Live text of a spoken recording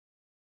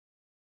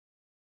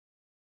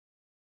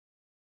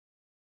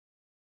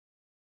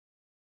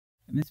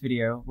In this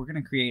video, we're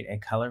going to create a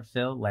color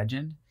fill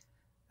legend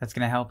that's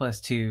going to help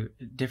us to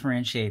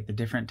differentiate the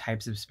different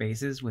types of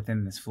spaces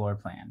within this floor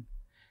plan.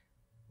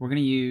 We're going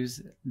to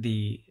use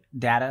the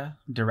data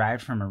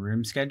derived from a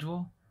room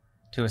schedule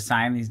to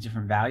assign these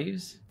different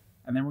values,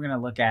 and then we're going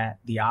to look at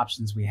the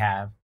options we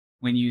have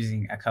when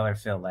using a color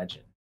fill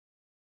legend.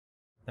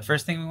 The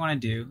first thing we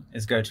want to do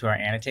is go to our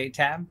Annotate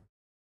tab,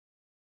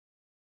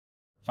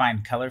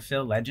 find Color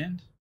Fill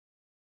Legend,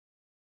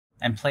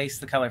 and place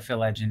the color fill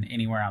legend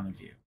anywhere on the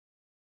view.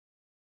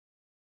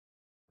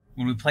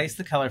 When we place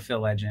the color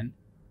fill legend,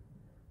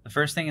 the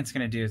first thing it's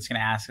going to do, it's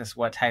going to ask us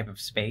what type of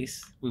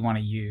space we want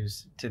to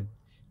use to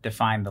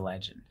define the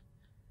legend.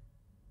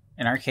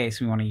 In our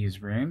case, we want to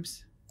use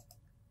rooms,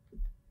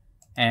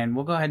 and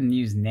we'll go ahead and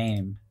use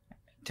name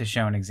to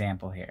show an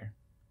example here.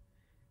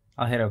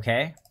 I'll hit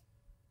OK.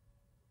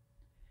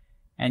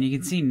 And you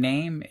can see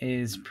name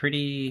is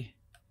pretty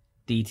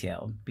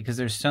detailed because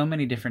there's so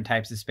many different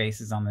types of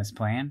spaces on this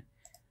plan.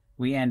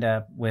 We end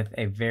up with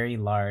a very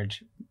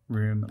large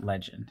room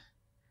legend.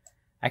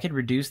 I could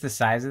reduce the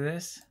size of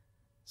this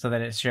so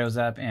that it shows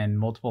up in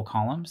multiple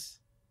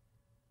columns,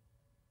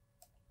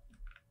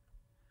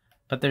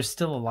 but there's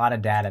still a lot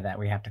of data that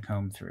we have to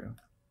comb through.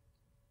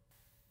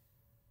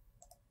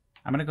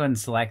 I'm going to go ahead and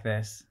select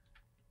this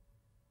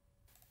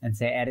and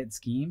say Edit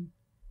Scheme.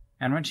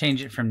 I'm going to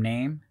change it from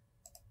name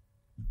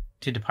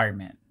to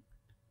department.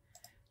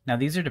 Now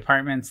these are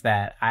departments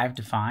that I've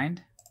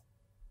defined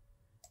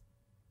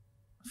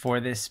for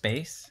this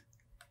space,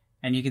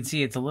 and you can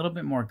see it's a little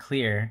bit more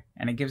clear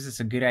and it gives us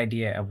a good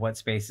idea of what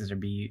spaces are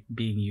being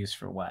used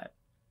for what.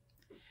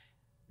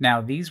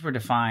 Now these were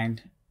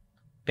defined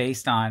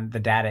based on the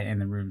data in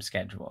the room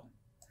schedule.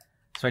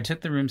 So I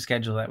took the room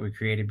schedule that we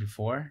created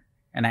before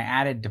and I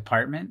added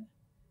department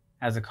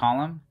as a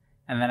column,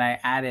 and then I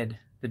added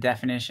the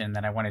definition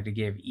that I wanted to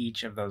give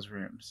each of those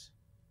rooms.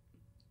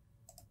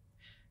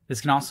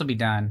 This can also be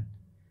done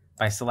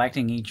by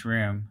selecting each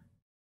room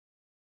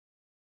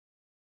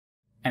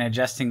and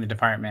adjusting the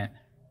department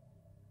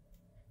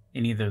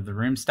in either the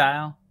room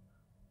style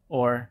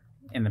or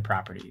in the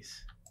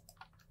properties.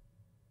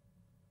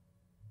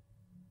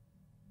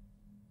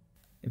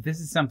 If this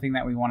is something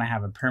that we want to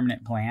have a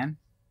permanent plan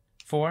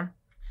for,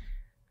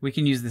 we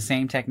can use the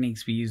same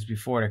techniques we used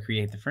before to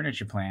create the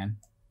furniture plan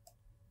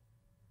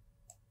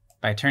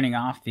by turning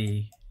off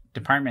the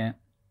department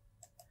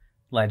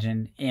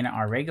legend in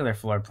our regular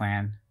floor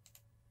plan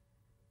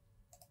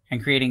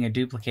and creating a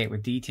duplicate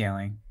with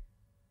detailing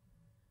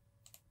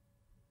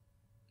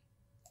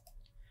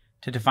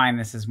to define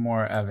this as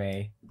more of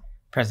a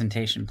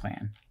presentation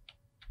plan.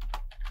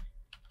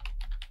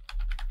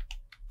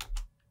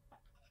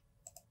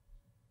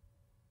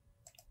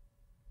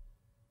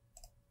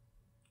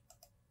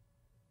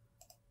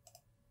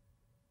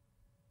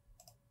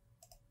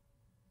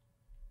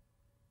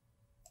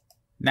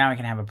 Now I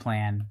can have a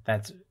plan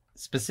that's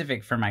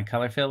specific for my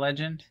color fill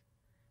legend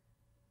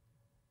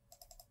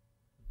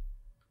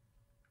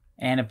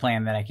and a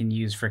plan that I can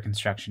use for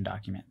construction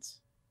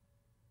documents.